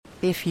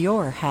If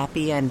your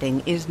happy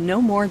ending is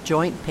no more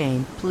joint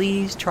pain,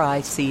 please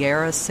try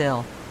Sierra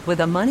Sil.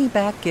 With a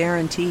money-back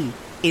guarantee,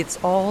 it's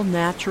all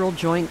natural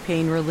joint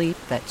pain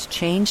relief that's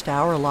changed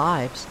our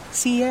lives.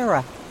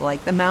 Sierra,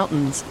 like the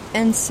mountains,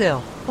 and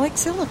Sil, like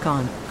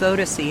silicone. Go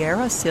to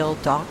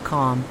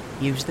sierrasil.com.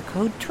 Use the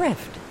code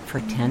DRIFT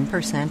for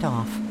 10%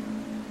 off.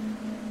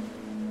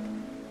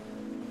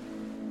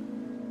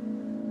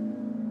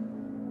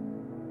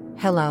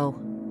 Hello,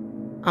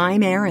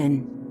 I'm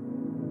Erin,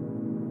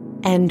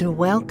 and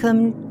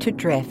welcome to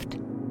Drift.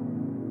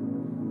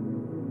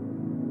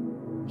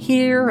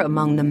 Here,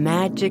 among the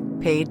magic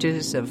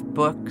pages of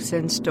books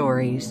and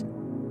stories,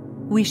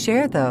 we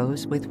share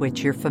those with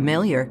which you're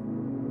familiar,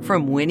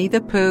 from Winnie the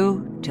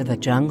Pooh to The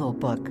Jungle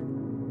Book,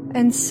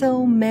 and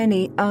so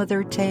many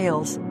other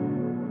tales.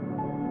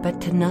 But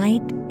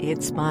tonight,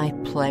 it's my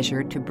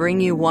pleasure to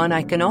bring you one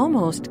I can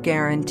almost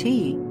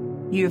guarantee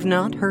you've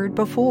not heard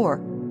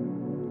before.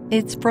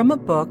 It's from a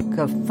book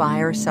of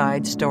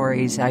fireside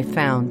stories I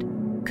found,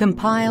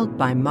 compiled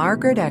by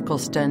Margaret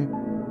Eccleston,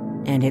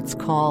 and it's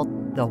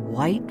called The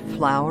White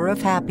Flower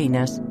of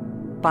Happiness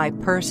by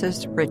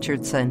Persis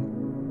Richardson.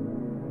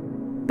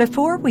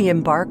 Before we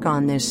embark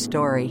on this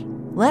story,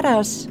 let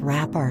us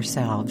wrap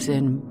ourselves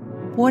in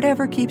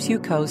whatever keeps you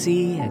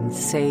cozy and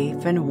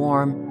safe and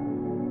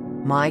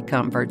warm. My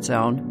comfort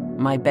zone,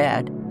 my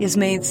bed, is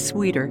made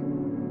sweeter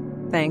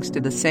thanks to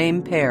the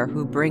same pair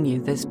who bring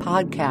you this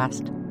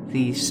podcast,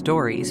 these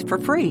stories for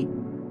free.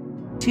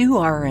 Two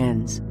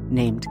RNs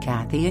named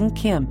Kathy and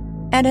Kim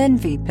at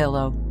Envy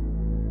Pillow.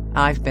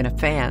 I've been a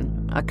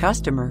fan, a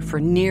customer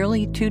for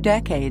nearly 2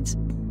 decades,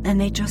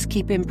 and they just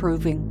keep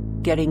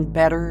improving, getting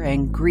better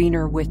and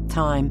greener with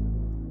time,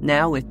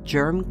 now with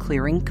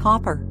germ-clearing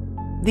copper.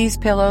 These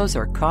pillows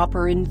are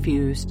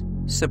copper-infused,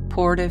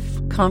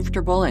 supportive,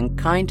 comfortable, and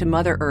kind to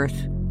Mother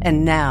Earth.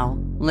 And now,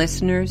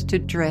 listeners to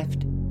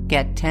Drift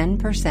get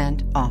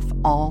 10% off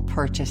all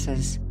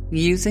purchases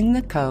using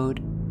the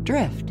code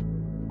DRIFT.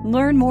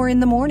 Learn more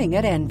in the morning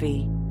at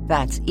Envy.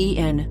 That's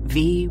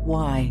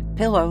ENVY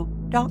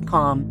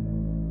pillow.com.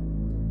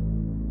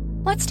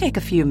 Let's take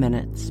a few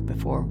minutes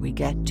before we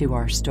get to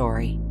our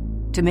story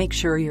to make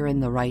sure you're in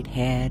the right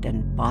head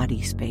and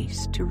body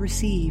space to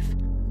receive.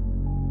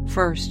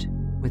 First,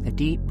 with a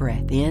deep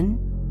breath in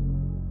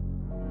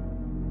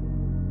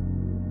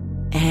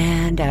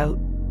and out.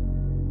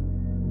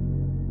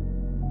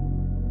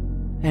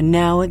 And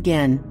now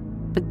again,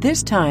 but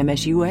this time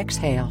as you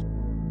exhale,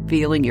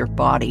 feeling your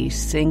body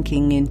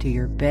sinking into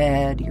your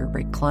bed, your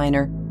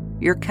recliner,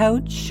 your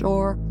couch,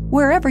 or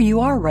wherever you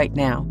are right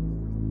now.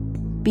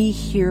 Be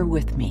here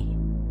with me,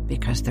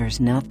 because there's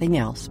nothing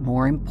else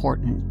more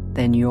important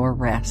than your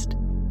rest,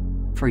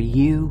 for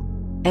you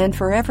and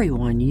for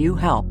everyone you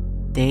help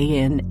day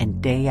in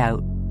and day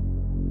out.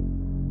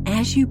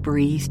 As you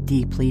breathe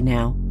deeply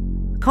now,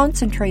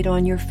 concentrate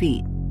on your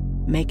feet,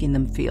 making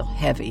them feel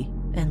heavy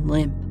and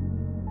limp.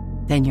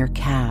 Then your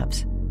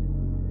calves,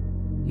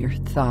 your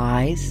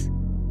thighs,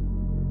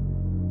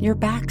 your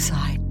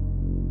backside.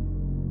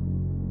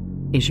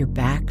 Is your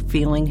back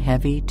feeling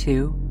heavy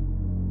too?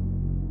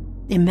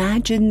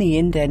 Imagine the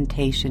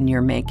indentation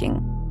you're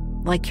making,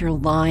 like you're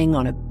lying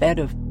on a bed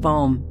of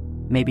foam.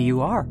 Maybe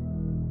you are,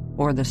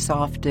 or the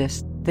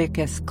softest,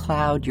 thickest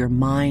cloud your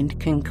mind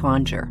can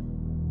conjure.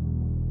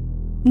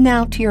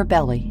 Now to your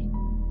belly.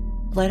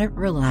 Let it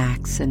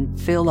relax and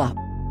fill up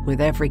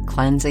with every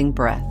cleansing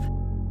breath.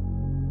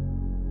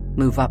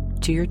 Move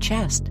up to your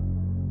chest.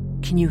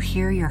 Can you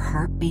hear your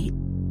heartbeat?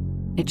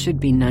 It should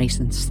be nice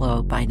and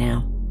slow by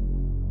now.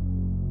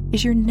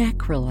 Is your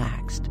neck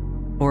relaxed,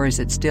 or is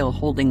it still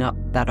holding up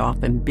that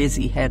often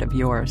busy head of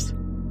yours?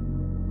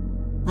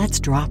 Let's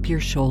drop your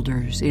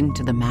shoulders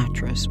into the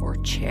mattress or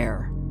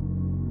chair.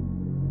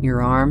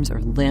 Your arms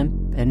are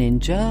limp and in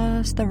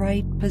just the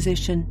right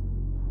position.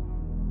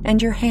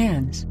 And your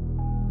hands,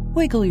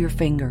 wiggle your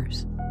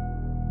fingers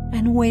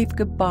and wave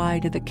goodbye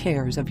to the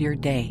cares of your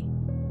day.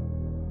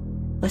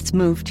 Let's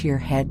move to your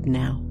head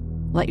now.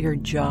 Let your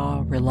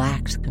jaw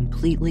relax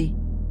completely.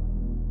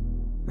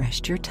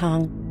 Rest your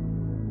tongue.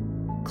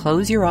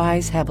 Close your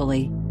eyes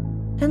heavily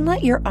and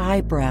let your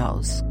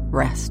eyebrows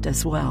rest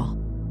as well.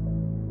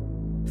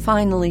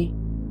 Finally,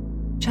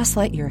 just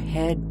let your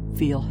head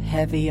feel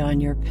heavy on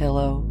your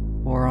pillow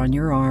or on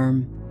your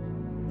arm,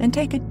 and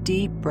take a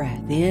deep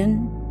breath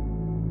in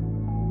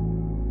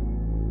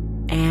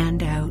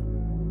and out.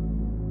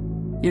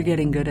 You're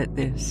getting good at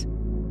this.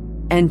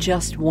 And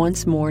just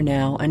once more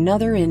now,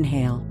 another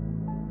inhale.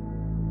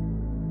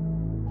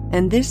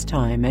 And this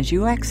time, as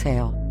you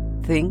exhale,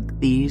 think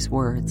these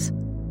words: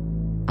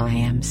 I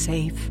am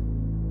safe.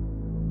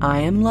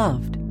 I am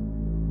loved.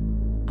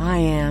 I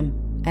am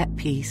at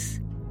peace.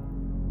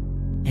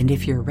 And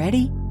if you're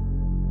ready,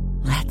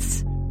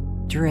 let's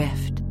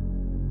drift.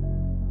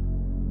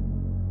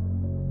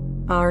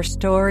 Our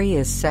story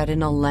is set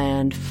in a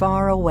land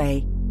far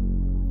away,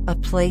 a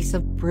place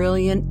of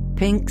brilliant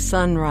pink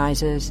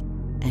sunrises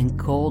and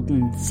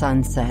golden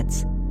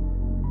sunsets.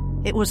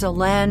 It was a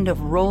land of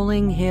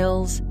rolling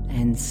hills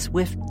and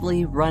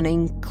swiftly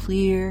running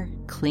clear,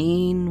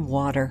 clean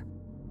water.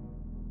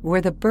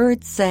 where the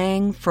birds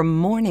sang from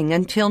morning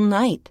until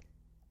night,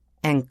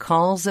 and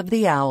calls of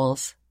the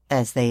owls,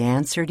 as they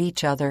answered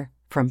each other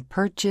from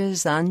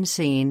perches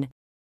unseen,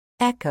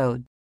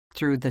 echoed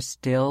through the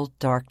still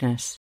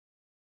darkness.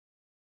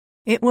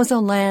 It was a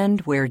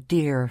land where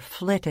deer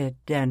flitted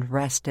and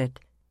rested,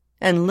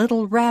 and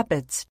little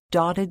rabbits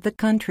dotted the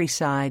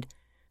countryside,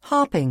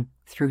 hopping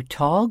through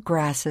tall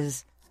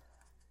grasses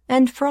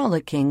and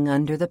frolicking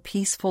under the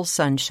peaceful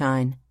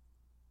sunshine.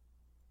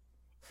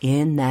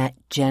 In that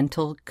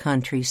gentle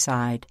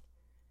countryside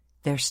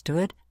there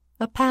stood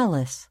a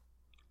palace.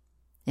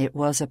 It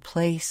was a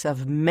place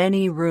of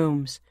many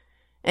rooms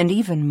and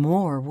even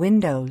more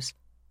windows,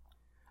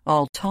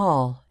 all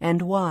tall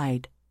and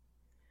wide,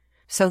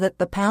 so that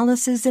the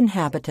palace's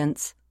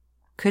inhabitants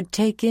could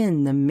take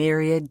in the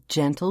myriad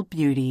gentle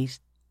beauties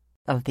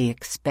of the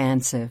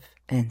expansive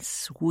and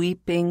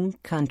sweeping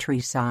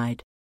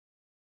countryside.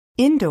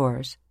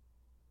 Indoors,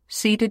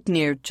 seated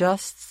near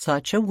just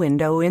such a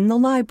window in the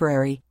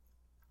library,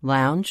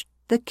 lounged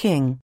the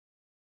king.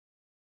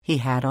 He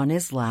had on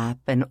his lap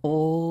an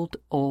old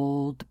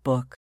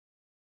book,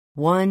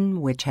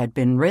 one which had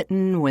been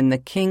written when the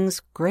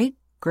king's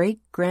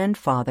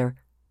great-great-grandfather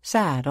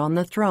sat on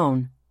the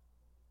throne.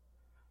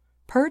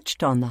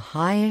 Perched on the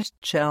highest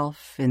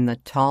shelf in the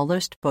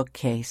tallest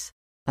bookcase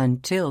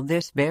until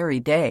this very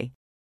day,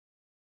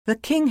 the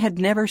king had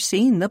never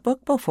seen the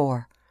book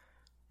before,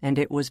 and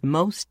it was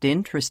most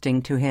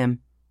interesting to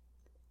him.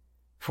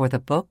 For the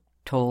book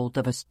told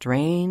of a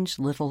strange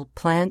little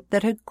plant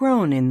that had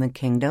grown in the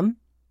kingdom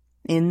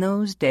in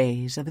those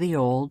days of the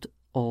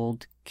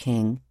old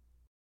king.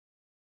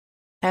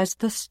 As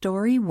the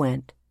story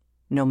went,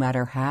 no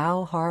matter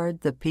how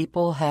hard the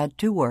people had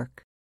to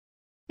work,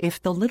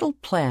 if the little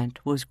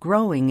plant was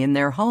growing in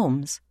their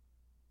homes,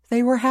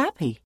 they were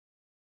happy.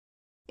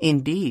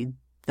 Indeed,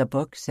 the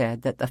book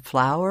said that the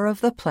flower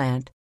of the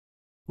plant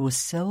was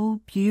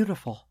so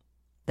beautiful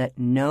that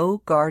no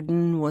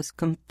garden was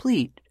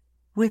complete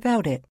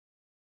without it.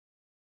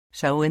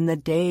 So in the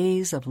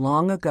days of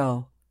long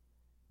ago,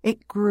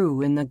 it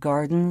grew in the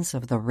gardens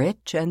of the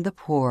rich and the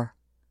poor,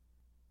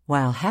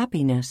 while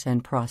happiness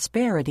and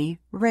prosperity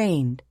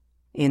reigned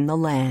in the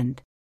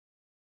land.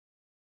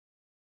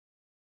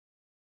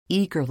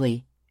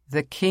 Eagerly,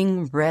 the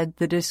king read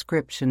the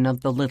description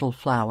of the little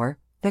flower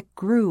that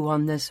grew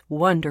on this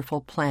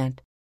wonderful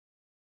plant.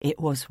 It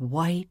was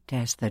white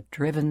as the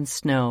driven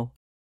snow.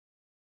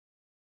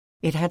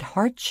 It had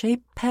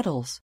heart-shaped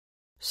petals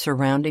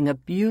surrounding a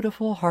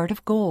beautiful heart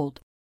of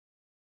gold,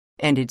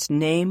 and its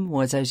name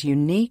was as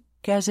unique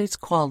as its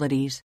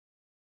qualities.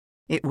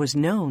 It was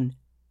known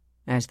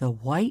as the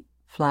white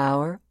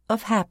flower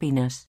of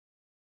happiness.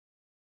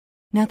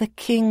 Now the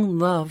king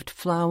loved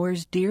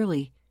flowers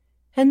dearly,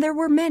 and there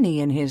were many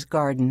in his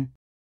garden.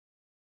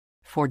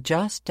 For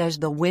just as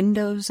the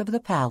windows of the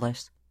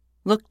palace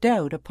looked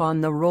out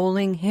upon the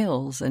rolling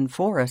hills and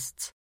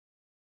forests,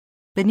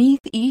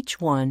 beneath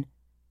each one,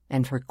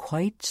 and for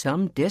quite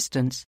some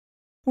distance,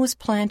 was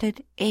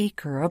planted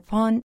acre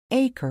upon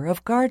acre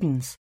of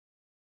gardens.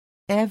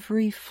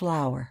 Every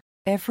flower,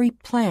 every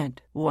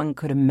plant one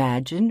could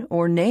imagine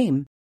or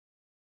name,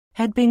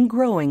 had been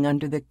growing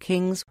under the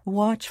king's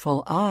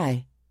watchful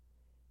eye,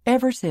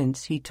 ever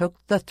since he took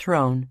the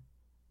throne,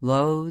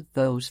 lo,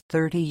 those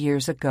 30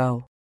 years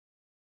ago.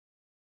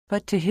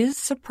 But to his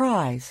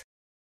surprise,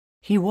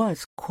 he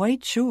was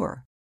quite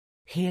sure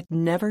he had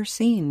never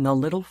seen the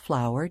little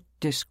flower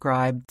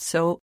described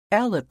so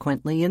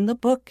eloquently in the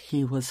book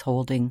he was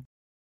holding.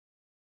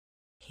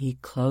 He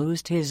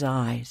closed his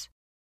eyes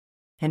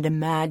and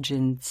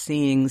imagined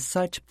seeing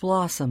such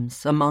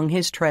blossoms among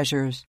his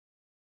treasures,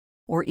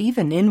 or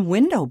even in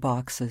window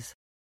boxes,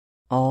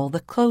 all the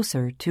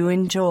closer to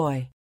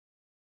enjoy.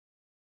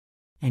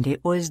 And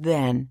it was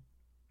then,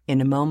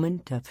 in a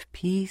moment of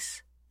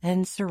peace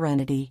and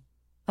serenity,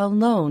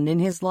 alone in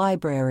his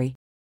library,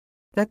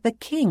 that the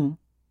king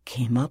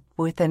came up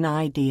with an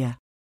idea.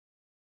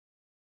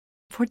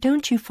 For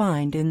don't you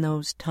find in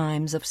those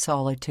times of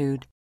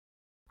solitude,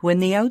 when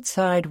the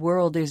outside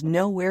world is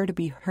nowhere to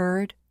be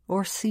heard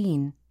or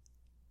seen,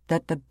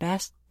 that the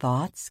best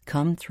thoughts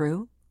come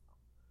through?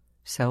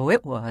 So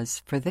it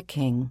was for the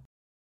king.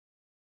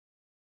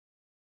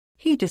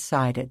 He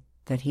decided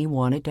that he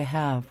wanted to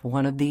have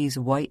one of these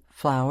white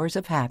flowers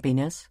of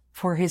happiness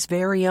for his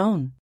very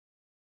own.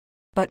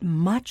 But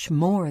much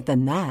more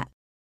than that,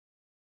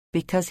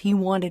 because he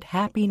wanted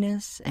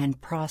happiness and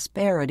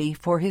prosperity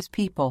for his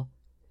people,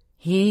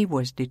 he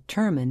was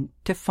determined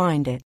to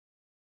find it.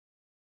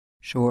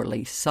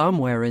 Surely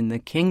somewhere in the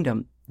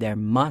kingdom there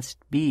must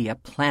be a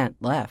plant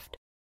left,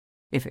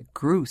 if it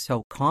grew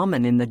so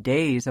common in the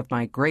days of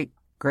my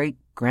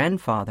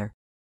great-great-grandfather,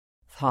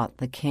 thought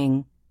the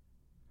king.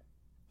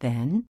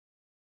 Then,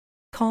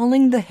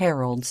 calling the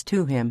heralds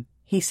to him,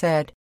 he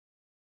said,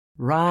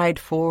 "Ride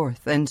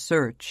forth and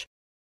search.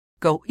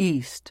 Go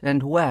east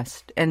and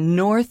west and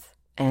north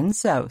and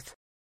south,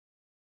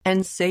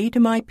 and say to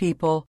my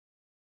people,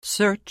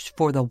 search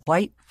for the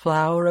white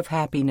flower of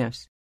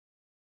happiness,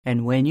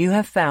 and when you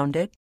have found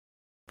it,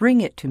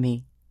 bring it to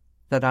me,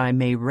 that I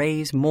may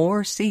raise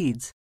more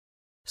seeds,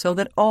 so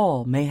that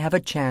all may have a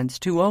chance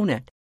to own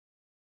it.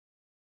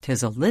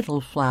 'Tis a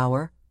little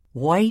flower,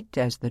 white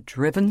as the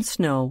driven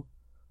snow,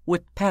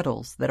 with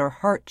petals that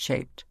are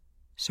heart-shaped,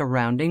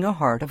 surrounding a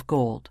heart of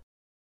gold."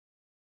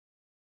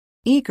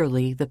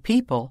 Eagerly the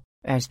people,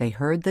 as they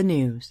heard the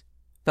news,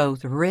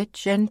 both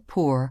rich and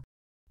poor,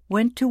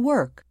 went to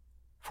work,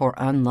 for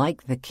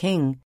unlike the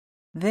king,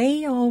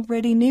 they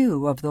already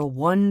knew of the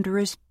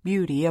wondrous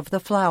beauty of the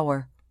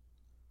flower.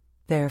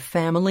 Their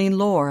family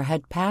lore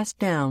had passed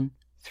down,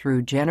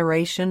 through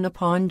generation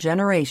upon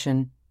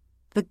generation,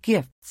 the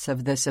gifts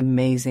of this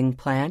amazing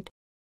plant,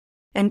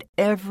 and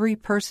every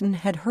person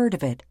had heard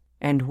of it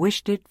and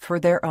wished it for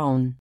their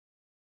own.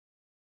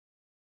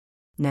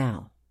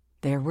 Now,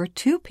 there were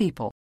two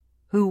people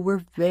who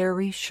were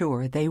very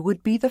sure they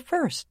would be the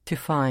first to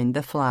find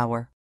the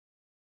flower.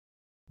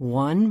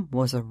 One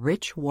was a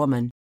rich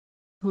woman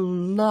who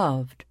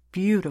loved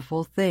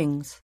beautiful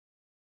things.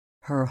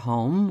 Her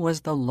home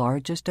was the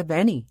largest of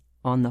any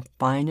on the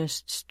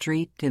finest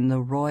street in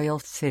the royal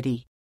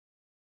city.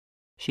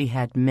 She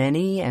had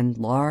many and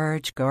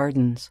large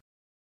gardens,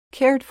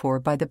 cared for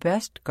by the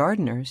best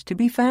gardeners to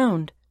be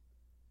found.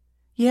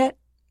 Yet,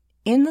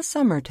 in the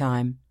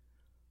summertime,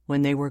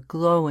 when they were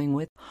glowing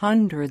with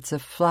hundreds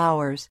of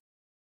flowers,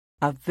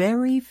 a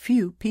very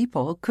few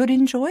people could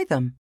enjoy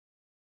them.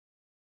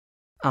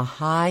 A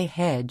high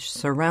hedge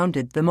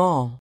surrounded them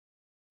all,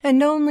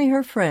 and only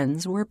her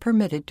friends were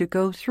permitted to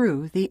go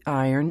through the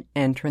iron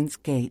entrance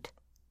gate.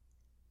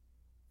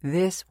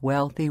 This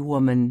wealthy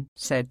woman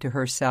said to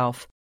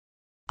herself,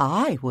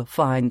 "I will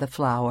find the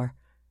flower,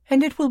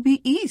 and it will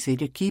be easy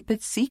to keep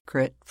it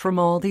secret from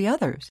all the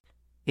others,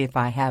 if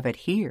I have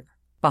it here,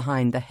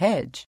 behind the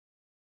hedge.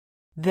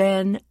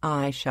 Then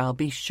I shall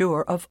be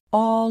sure of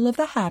all of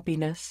the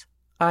happiness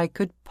I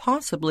could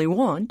possibly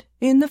want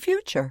in the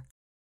future."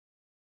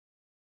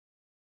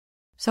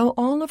 So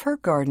all of her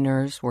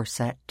gardeners were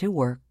set to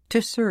work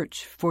to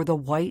search for the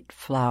white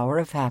flower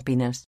of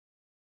happiness.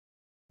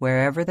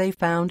 Wherever they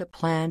found a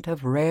plant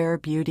of rare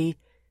beauty,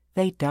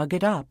 they dug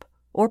it up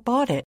or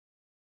bought it,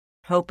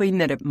 hoping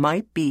that it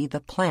might be the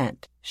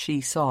plant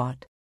she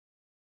sought.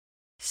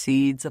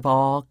 Seeds of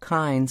all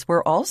kinds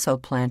were also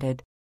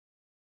planted,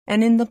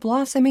 and in the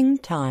blossoming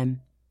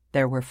time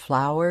there were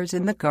flowers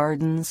in the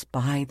gardens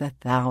by the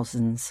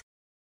thousands.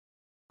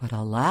 But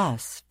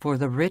alas for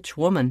the rich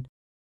woman,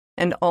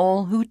 and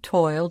all who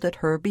toiled at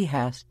her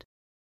behest.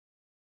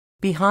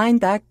 Behind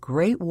that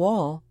great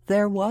wall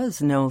there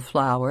was no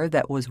flower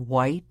that was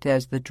white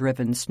as the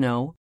driven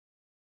snow,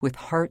 with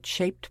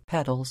heart-shaped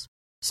petals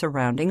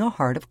surrounding a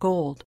heart of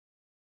gold.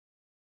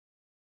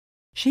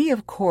 She,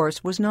 of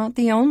course, was not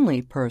the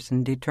only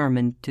person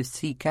determined to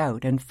seek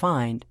out and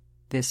find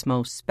this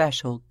most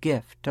special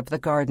gift of the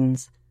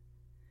gardens.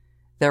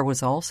 There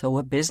was also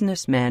a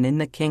businessman in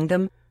the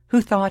kingdom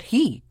who thought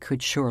he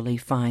could surely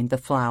find the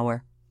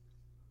flower.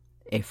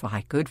 "If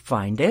I could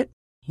find it,"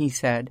 he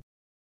said,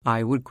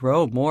 "I would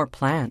grow more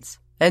plants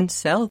and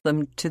sell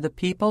them to the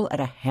people at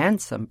a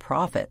handsome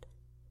profit.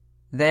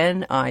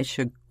 Then I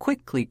should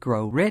quickly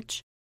grow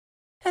rich,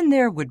 and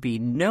there would be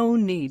no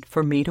need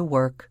for me to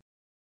work."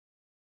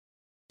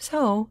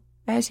 So,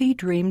 as he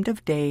dreamed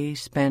of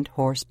days spent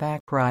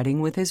horseback riding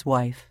with his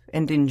wife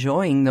and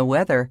enjoying the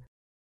weather,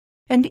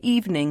 and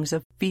evenings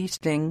of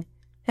feasting,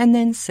 and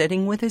then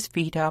sitting with his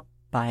feet up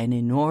by an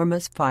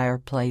enormous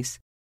fireplace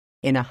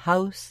in a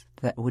house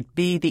that would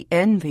be the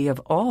envy of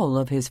all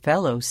of his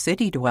fellow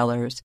city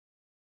dwellers,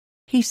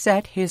 he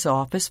set his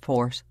office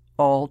force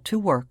all to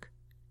work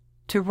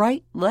to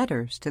write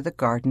letters to the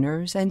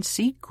gardeners and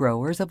seed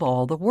growers of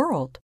all the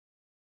world.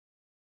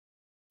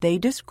 They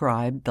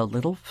described the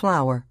little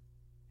flower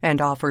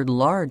and offered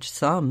large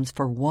sums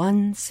for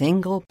one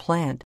single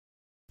plant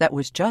that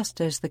was just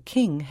as the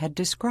king had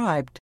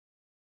described.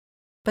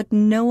 But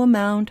no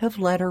amount of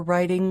letter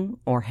writing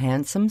or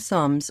handsome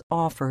sums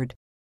offered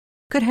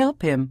could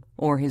help him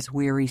or his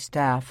weary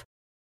staff,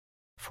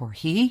 for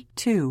he,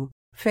 too,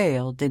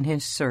 failed in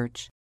his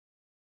search.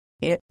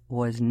 It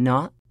was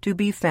not to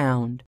be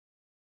found.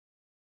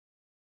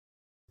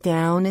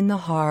 Down in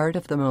the heart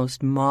of the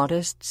most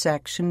modest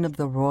section of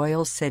the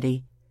royal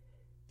city,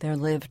 there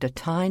lived a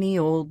tiny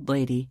old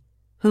lady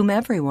whom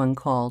everyone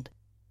called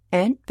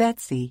Aunt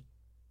Betsy.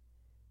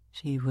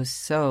 She was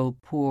so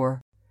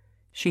poor.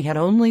 She had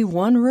only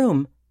one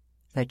room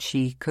that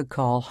she could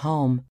call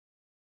home,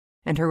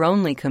 and her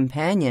only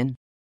companion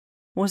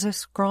was a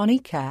scrawny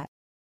cat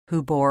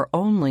who bore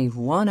only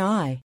one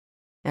eye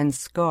and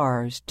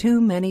scars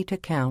too many to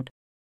count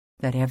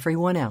that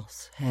everyone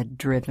else had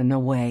driven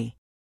away.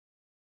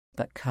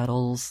 But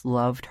Cuddles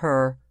loved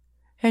her,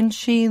 and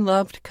she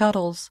loved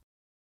Cuddles,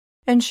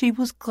 and she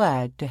was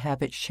glad to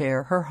have it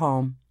share her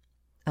home,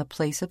 a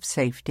place of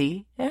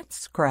safety and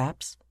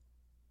scraps,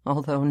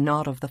 although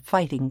not of the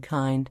fighting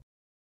kind.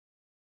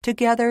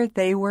 Together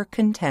they were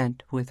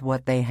content with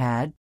what they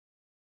had,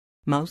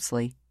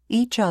 mostly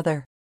each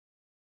other.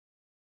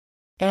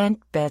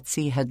 Aunt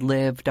Betsy had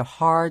lived a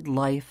hard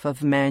life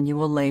of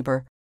manual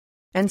labor,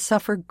 and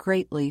suffered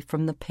greatly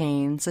from the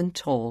pains and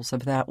tolls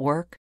of that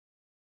work,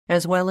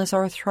 as well as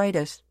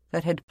arthritis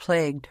that had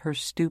plagued her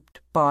stooped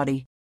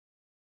body.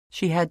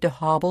 She had to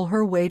hobble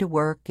her way to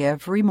work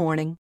every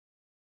morning,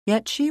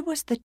 yet she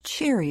was the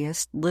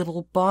cheeriest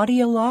little body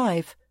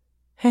alive,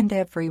 and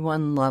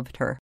everyone loved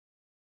her.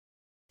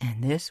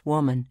 And this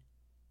woman,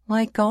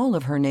 like all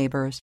of her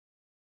neighbors,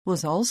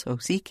 was also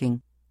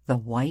seeking the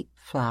white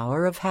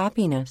flower of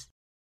happiness.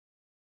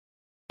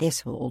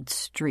 This old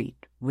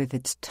street, with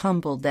its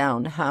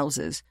tumble-down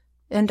houses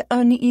and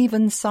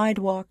uneven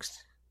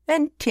sidewalks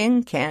and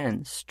tin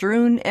cans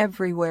strewn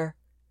everywhere,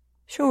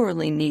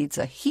 surely needs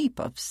a heap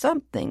of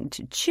something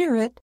to cheer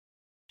it,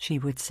 she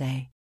would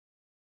say.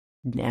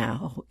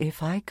 Now,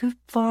 if I could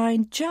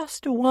find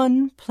just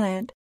one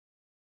plant,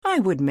 I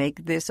would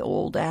make this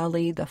old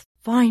alley the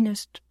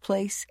finest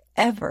place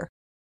ever.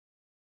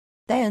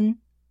 Then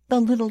the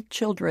little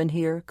children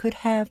here could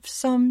have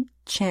some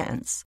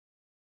chance,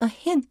 a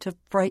hint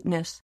of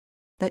brightness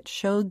that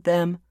showed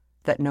them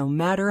that no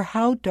matter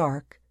how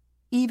dark,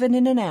 even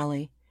in an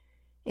alley,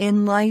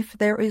 in life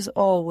there is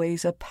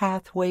always a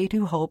pathway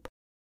to hope.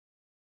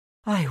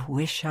 I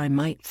wish I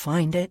might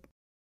find it.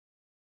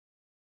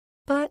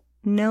 But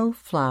no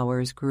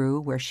flowers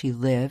grew where she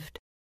lived,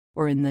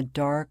 or in the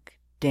dark,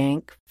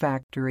 dank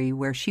factory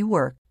where she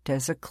worked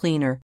as a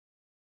cleaner,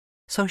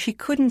 so she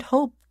couldn't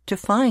hope to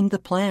find the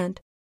plant.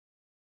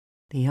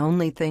 The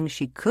only thing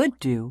she could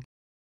do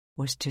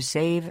was to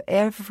save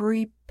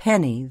every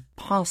penny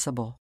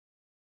possible,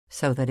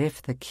 so that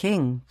if the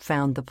king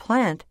found the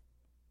plant,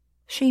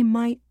 she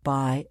might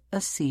buy a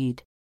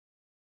seed.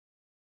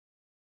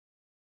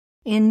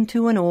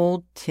 Into an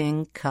old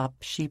tin cup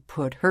she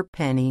put her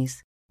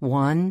pennies,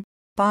 one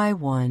by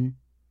one,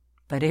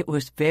 but it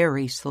was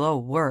very slow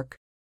work,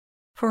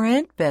 for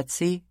Aunt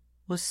Betsy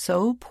was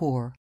so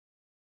poor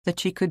that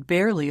she could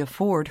barely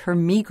afford her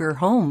meager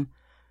home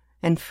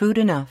and food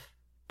enough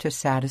to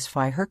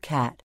satisfy her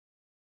cat.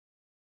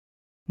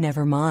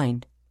 Never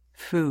mind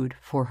food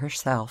for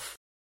herself.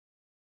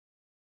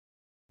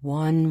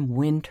 One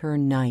winter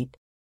night,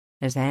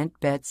 as Aunt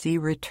Betsy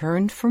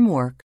returned from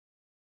work,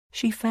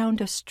 she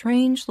found a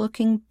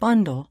strange-looking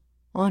bundle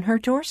on her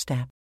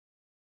doorstep.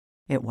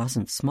 It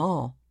wasn't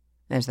small,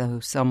 as though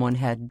someone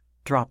had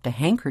dropped a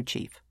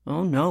handkerchief.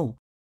 Oh, no.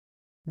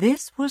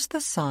 This was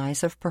the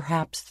size of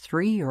perhaps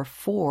 3 or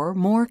 4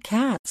 more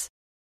cats,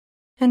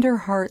 and her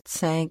heart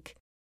sank,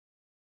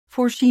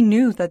 for she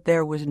knew that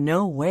there was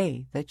no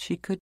way that she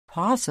could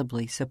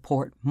possibly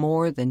support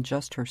more than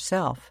just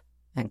herself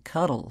and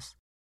Cuddles.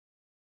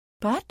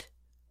 But,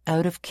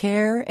 out of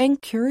care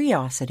and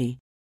curiosity,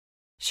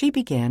 she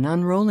began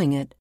unrolling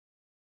it.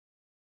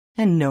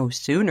 And no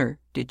sooner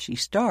did she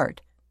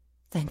start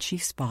than she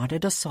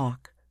spotted a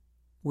sock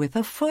with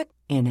a foot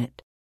in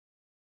it.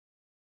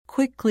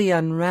 Quickly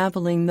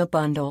unraveling the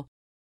bundle,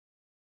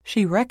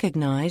 she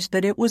recognized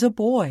that it was a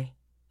boy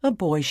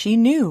she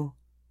knew.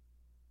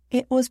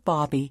 It was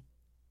Bobby,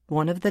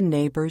 one of the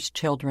neighbor's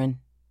children.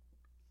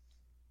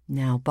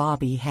 Now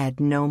Bobby had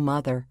no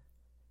mother,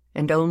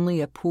 and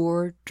only a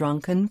poor,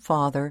 drunken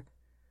father,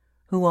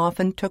 who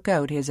often took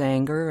out his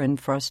anger and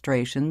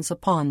frustrations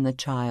upon the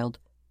child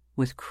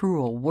with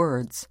cruel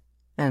words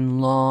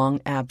and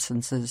long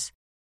absences.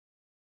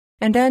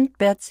 And Aunt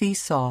Betsy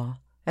saw,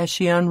 as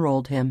she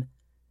unrolled him,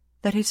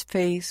 that his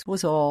face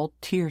was all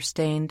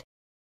tear-stained,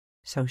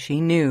 so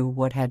she knew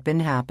what had been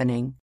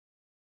happening.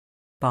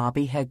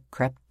 Bobby had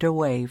crept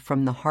away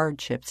from the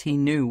hardships he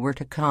knew were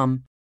to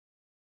come,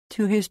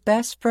 to his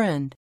best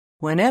friend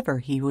whenever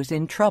he was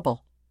in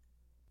trouble,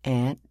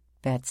 Aunt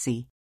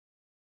Betsy.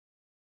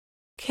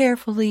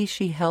 Carefully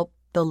she helped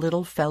the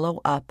little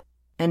fellow up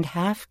and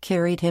half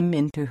carried him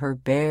into her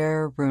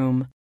bare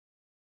room.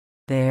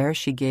 There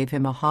she gave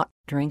him a hot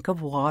drink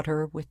of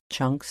water with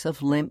chunks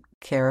of limp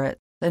carrot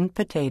and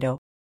potato,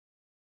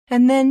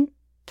 and then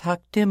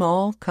tucked him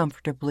all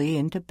comfortably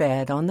into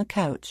bed on the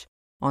couch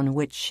on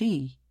which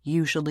she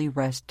usually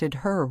rested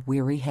her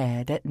weary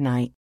head at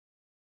night.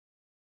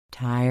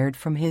 Tired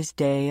from his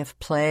day of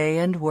play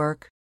and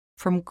work,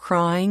 from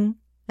crying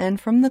and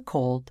from the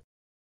cold,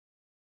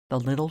 the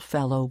little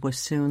fellow was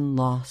soon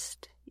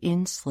lost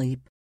in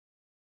sleep.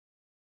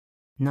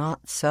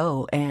 Not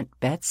so Aunt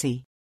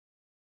Betsy.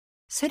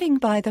 Sitting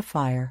by the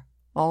fire,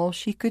 all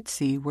she could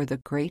see were the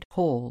great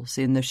holes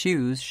in the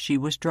shoes she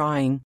was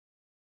drying.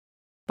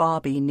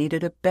 Bobby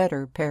needed a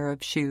better pair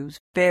of shoes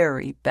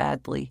very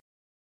badly,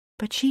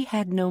 but she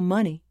had no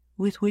money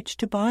with which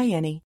to buy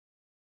any,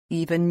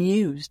 even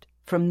used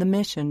from the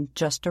mission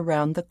just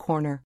around the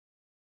corner.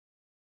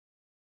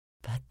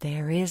 "But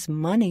there is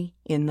money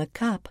in the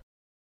cup,"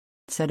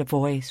 said a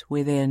voice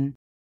within.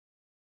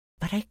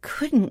 "But I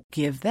couldn't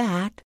give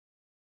that,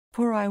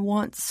 for I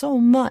want so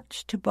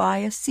much to buy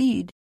a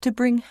seed to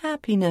bring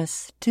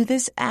happiness to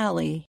this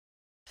alley,"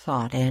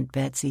 thought Aunt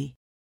Betsy.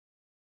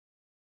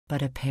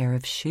 "But a pair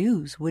of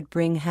shoes would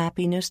bring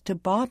happiness to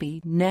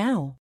Bobby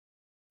now.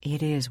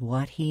 It is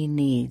what he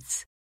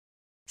needs,"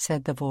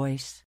 said the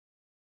voice.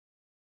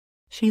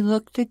 She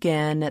looked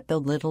again at the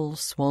little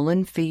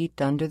swollen feet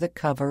under the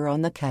cover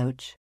on the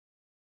couch,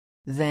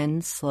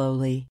 Then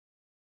slowly,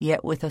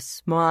 yet with a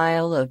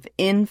smile of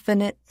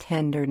infinite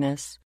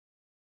tenderness,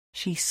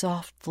 she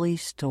softly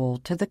stole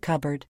to the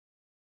cupboard,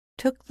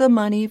 took the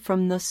money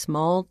from the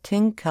small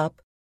tin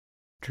cup,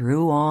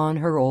 drew on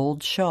her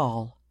old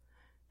shawl,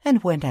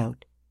 and went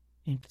out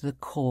into the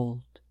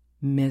cold,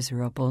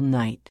 miserable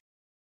night.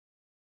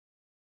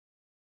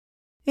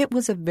 It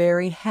was a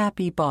very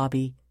happy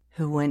Bobby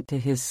who went to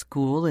his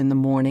school in the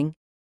morning,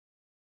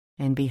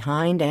 and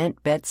behind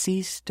Aunt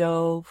Betsy's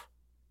stove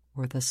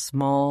were the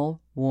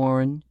small,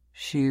 worn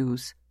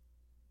shoes.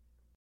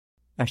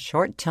 A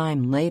short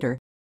time later,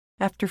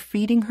 after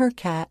feeding her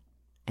cat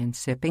and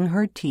sipping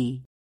her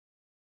tea,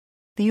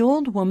 the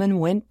old woman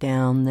went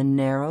down the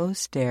narrow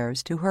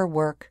stairs to her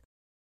work,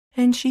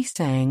 and she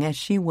sang as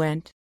she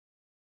went.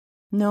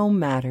 No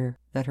matter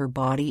that her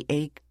body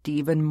ached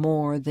even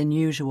more than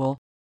usual,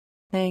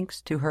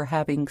 thanks to her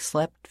having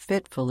slept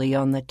fitfully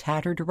on the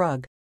tattered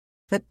rug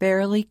that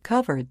barely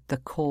covered the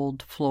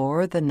cold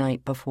floor the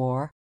night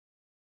before.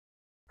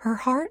 Her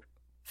heart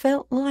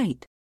felt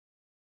light,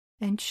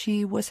 and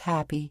she was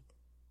happy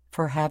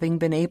for having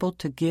been able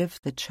to give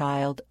the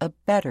child a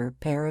better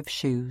pair of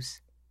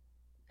shoes.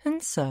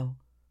 And so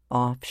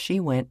off she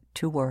went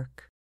to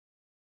work.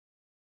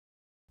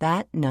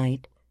 That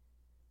night,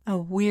 a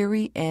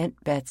weary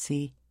Aunt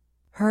Betsy,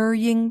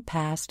 hurrying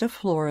past a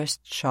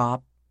florist's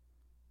shop,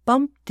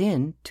 bumped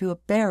into a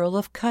barrel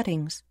of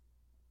cuttings,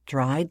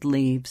 dried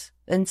leaves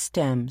and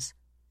stems,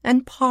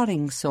 and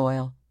potting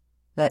soil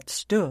that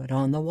stood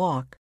on the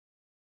walk.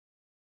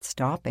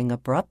 Stopping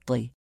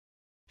abruptly,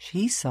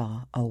 she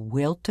saw a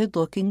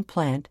wilted-looking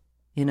plant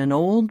in an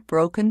old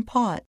broken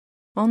pot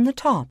on the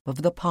top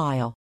of the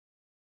pile.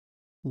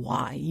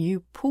 "Why,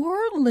 you poor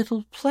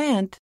little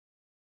plant,"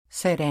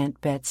 said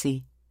Aunt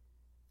Betsy.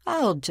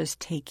 "I'll just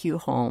take you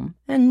home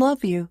and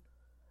love you.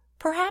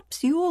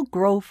 Perhaps you will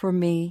grow for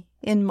me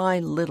in my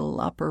little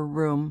upper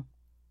room."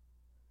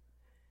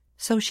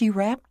 So she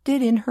wrapped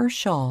it in her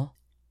shawl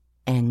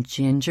and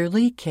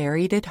gingerly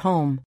carried it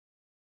home.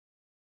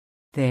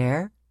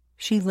 There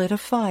she lit a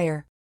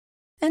fire,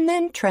 and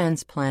then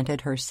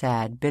transplanted her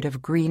sad bit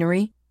of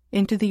greenery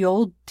into the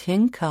old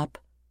tin cup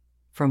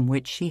from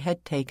which she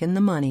had taken the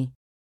money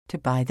to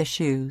buy the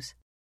shoes.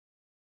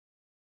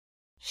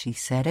 She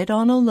set it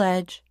on a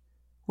ledge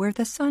where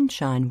the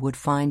sunshine would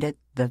find it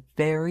the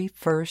very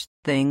first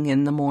thing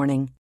in the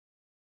morning.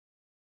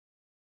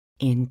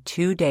 In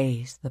 2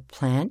 days the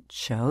plant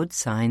showed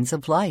signs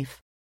of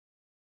life.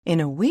 In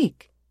a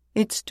week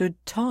it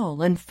stood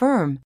tall and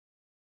firm.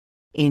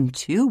 In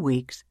 2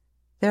 weeks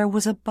there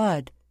was a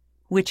bud,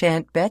 which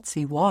Aunt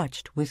Betsy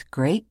watched with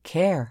great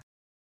care.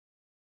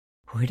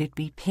 Would it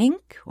be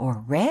pink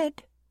or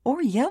red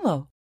or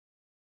yellow?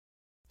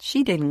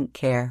 She didn't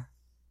care,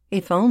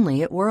 if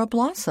only it were a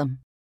blossom.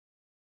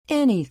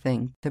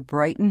 Anything to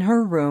brighten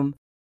her room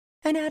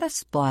and add a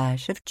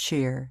splash of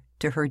cheer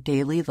to her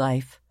daily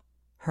life,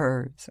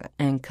 hers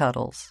and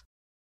Cuddles'.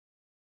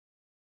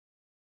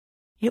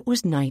 It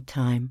was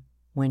night-time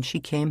when she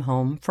came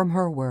home from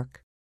her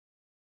work,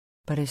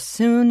 but as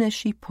soon as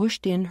she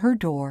pushed in her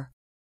door,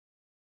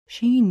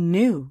 she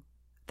knew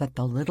that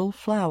the little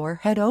flower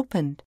had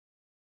opened,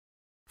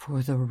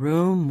 for the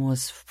room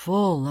was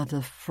full of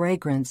the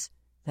fragrance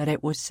that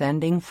it was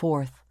sending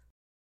forth.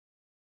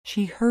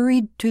 She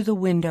hurried to the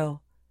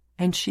window,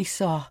 and she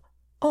saw,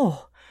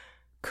 oh,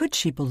 could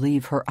she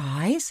believe her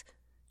eyes?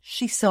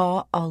 She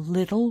saw a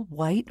little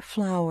white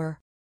flower,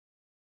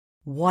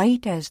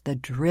 white as the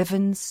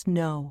driven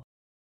snow.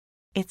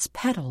 Its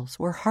petals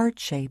were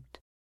heart-shaped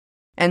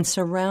and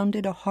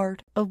surrounded a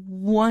heart of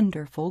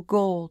wonderful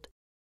gold.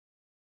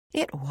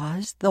 It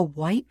was the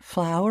white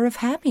flower of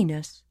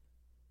happiness,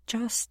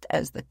 just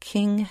as the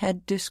king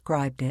had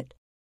described it,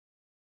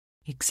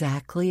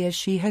 exactly as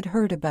she had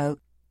heard about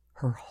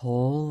her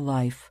whole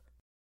life.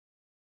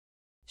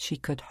 She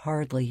could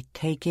hardly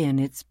take in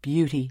its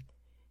beauty,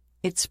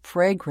 its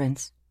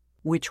fragrance,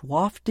 which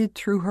wafted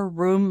through her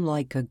room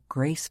like a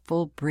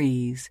graceful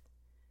breeze.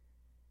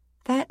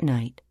 That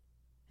night,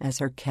 as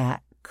her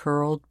cat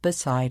curled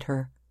beside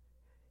her,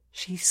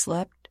 she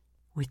slept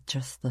with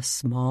just the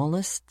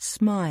smallest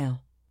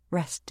smile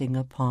resting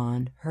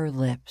upon her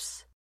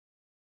lips.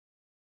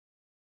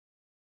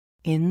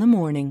 In the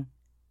morning,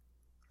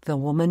 the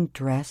woman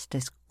dressed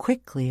as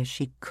quickly as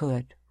she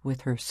could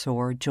with her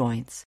sore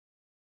joints.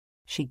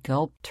 She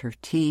gulped her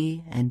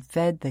tea and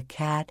fed the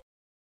cat,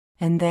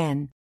 and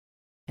then,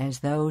 as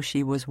though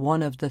she was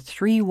one of the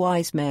 3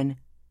 wise men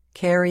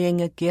carrying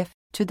a gift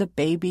to the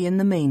baby in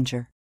the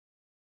manger,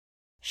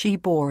 she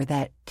bore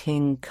that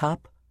tin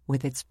cup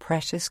with its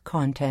precious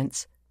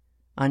contents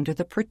under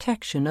the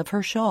protection of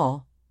her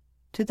shawl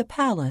to the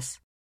palace.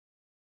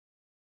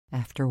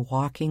 After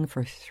walking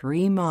for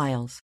 3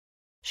 miles,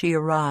 she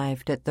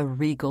arrived at the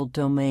regal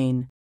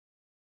domain,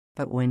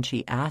 but when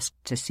she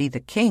asked to see the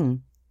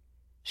king,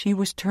 she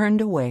was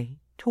turned away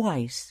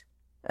twice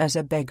as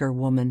a beggar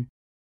woman.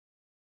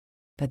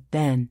 But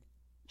then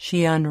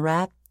she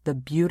unwrapped the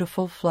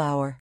beautiful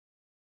flower,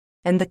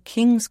 and the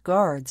king's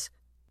guards,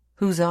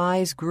 whose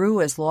eyes grew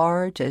as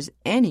large as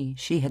any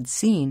she had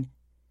seen,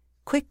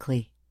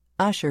 quickly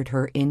ushered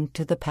her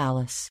into the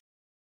palace.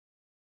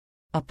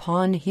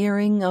 Upon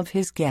hearing of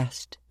his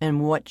guest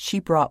and what she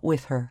brought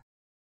with her,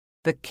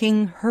 the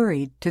king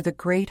hurried to the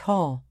great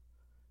hall,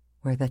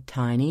 where the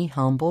tiny,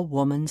 humble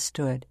woman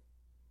stood,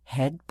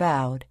 head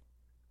bowed,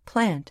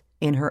 plant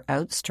in her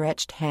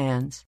outstretched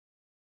hands.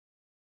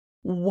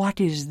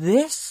 "What is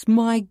this,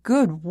 my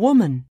good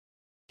woman?"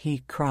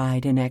 he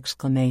cried in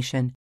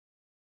exclamation.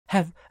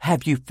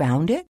 Have you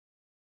found it?"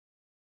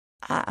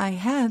 "I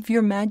have,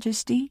 your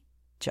majesty,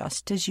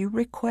 just as you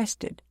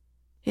requested.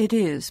 It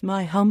is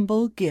my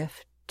humble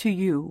gift to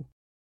you."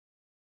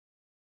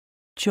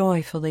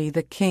 Joyfully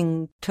the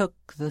king took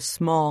the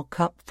small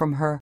cup from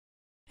her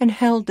and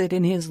held it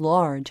in his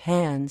large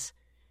hands.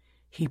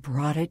 He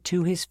brought it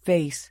to his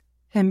face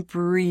and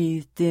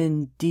breathed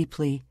in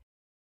deeply,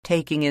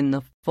 taking in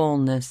the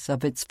fullness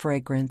of its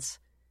fragrance.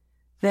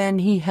 Then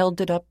he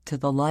held it up to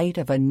the light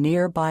of a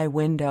nearby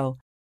window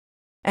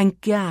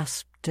and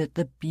gasped at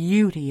the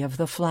beauty of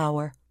the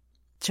flower,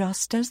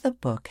 just as the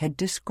book had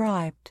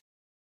described,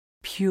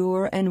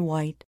 pure and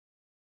white,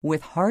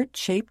 with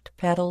heart-shaped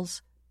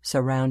petals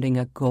surrounding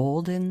a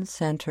golden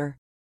center.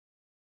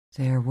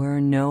 There were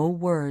no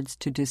words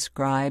to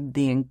describe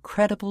the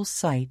incredible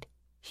sight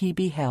he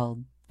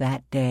beheld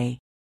that day.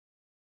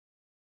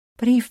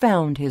 But he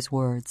found his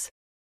words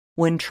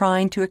when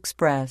trying to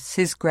express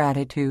his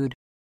gratitude.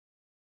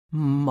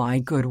 "My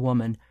good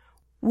woman,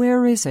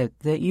 where is it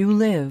that you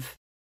live?"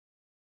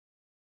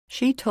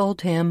 She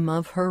told him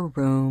of her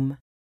room,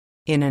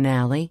 in an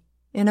alley,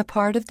 in a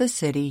part of the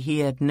city he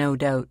had no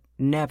doubt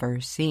never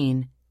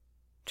seen.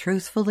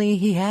 Truthfully,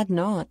 he had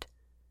not,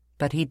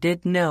 but he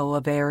did know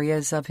of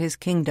areas of his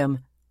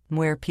kingdom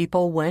where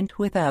people went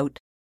without,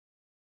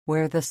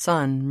 where the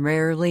sun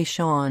rarely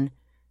shone,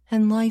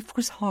 and life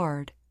was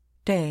hard,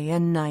 day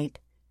and night.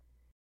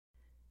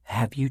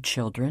 "Have you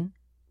children?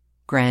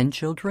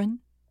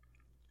 Grandchildren?"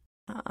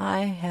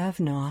 "I have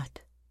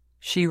not,"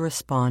 she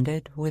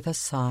responded with a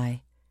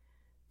sigh.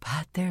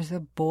 "But there's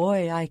a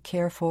boy I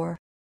care for,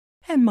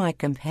 and my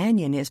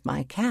companion is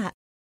my cat.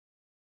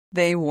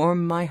 They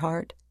warm my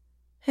heart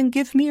and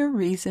give me a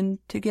reason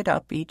to get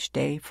up each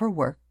day for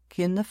work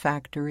in the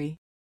factory."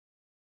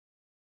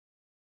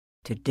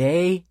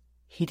 "Today,"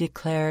 he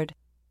declared,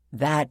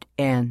 "that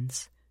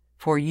ends,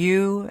 for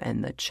you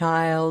and the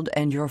child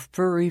and your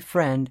furry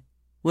friend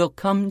will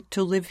come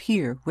to live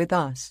here with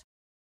us.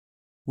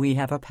 We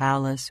have a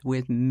palace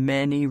with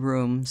many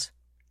rooms,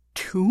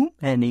 too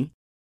many,"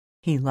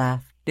 he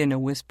laughed in a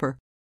whisper,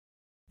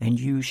 "and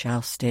you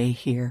shall stay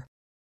here.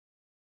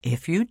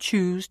 If you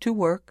choose to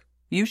work,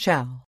 you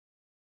shall,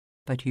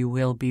 but you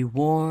will be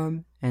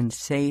warm and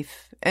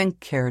safe and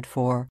cared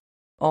for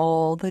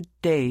all the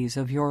days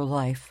of your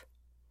life."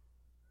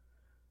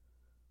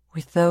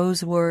 With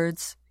those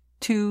words,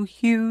 2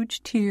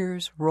 huge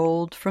tears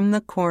rolled from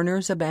the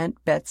corners of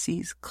Aunt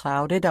Betsy's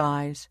clouded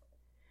eyes.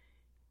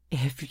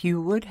 "If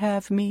you would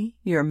have me,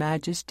 your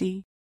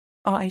majesty,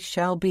 I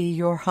shall be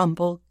your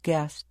humble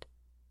guest."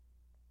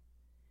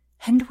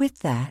 And with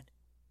that,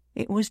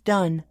 it was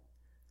done.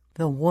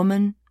 The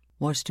woman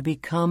was to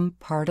become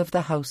part of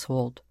the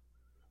household.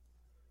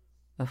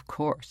 Of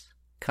course,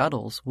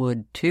 Cuddles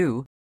would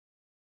too,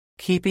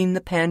 keeping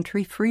the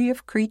pantry free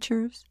of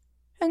creatures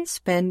and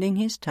spending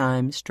his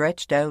time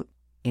stretched out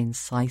in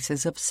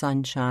slices of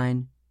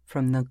sunshine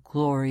from the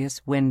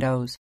glorious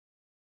windows,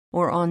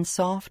 or on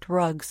soft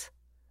rugs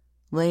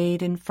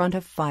laid in front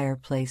of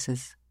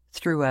fireplaces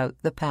throughout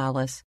the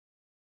palace.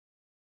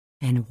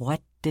 And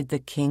what did the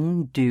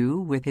king do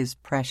with his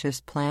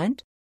precious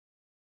plant?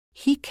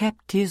 He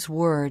kept his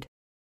word,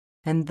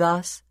 and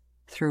thus,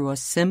 through a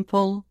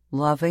simple,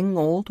 loving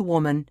old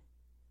woman,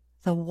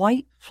 the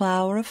white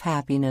flower of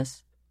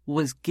happiness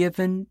was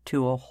given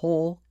to a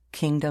whole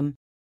kingdom.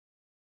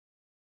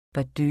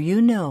 But do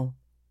you know,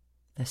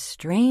 the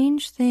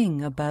strange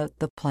thing about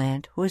the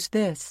plant was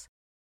this: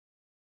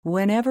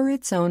 whenever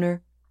its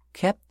owner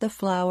kept the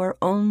flower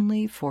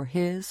only for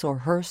his or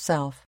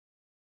herself,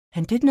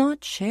 and did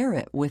not share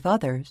it with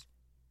others,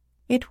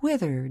 it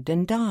withered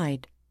and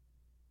died.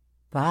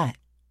 But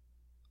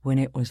when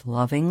it was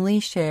lovingly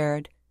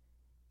shared,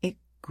 it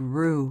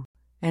grew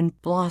and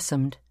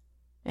blossomed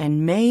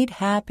and made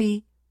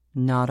happy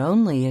not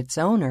only its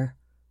owner,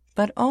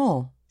 but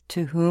all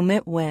to whom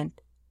it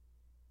went.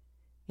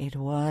 It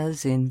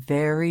was in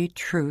very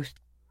truth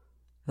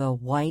the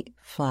white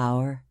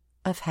flower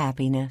of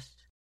happiness.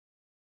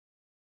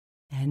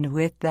 And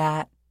with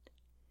that,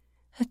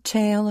 a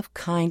tale of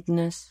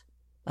kindness,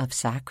 of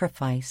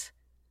sacrifice,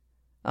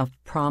 of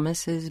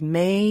promises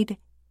made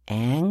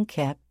and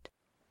kept,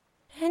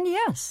 and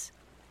yes,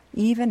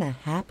 even a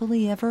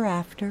happily ever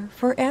after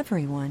for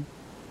everyone.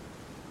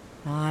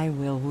 I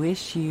will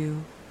wish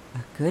you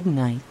a good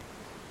night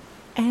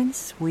and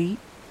sweet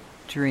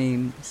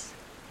dreams.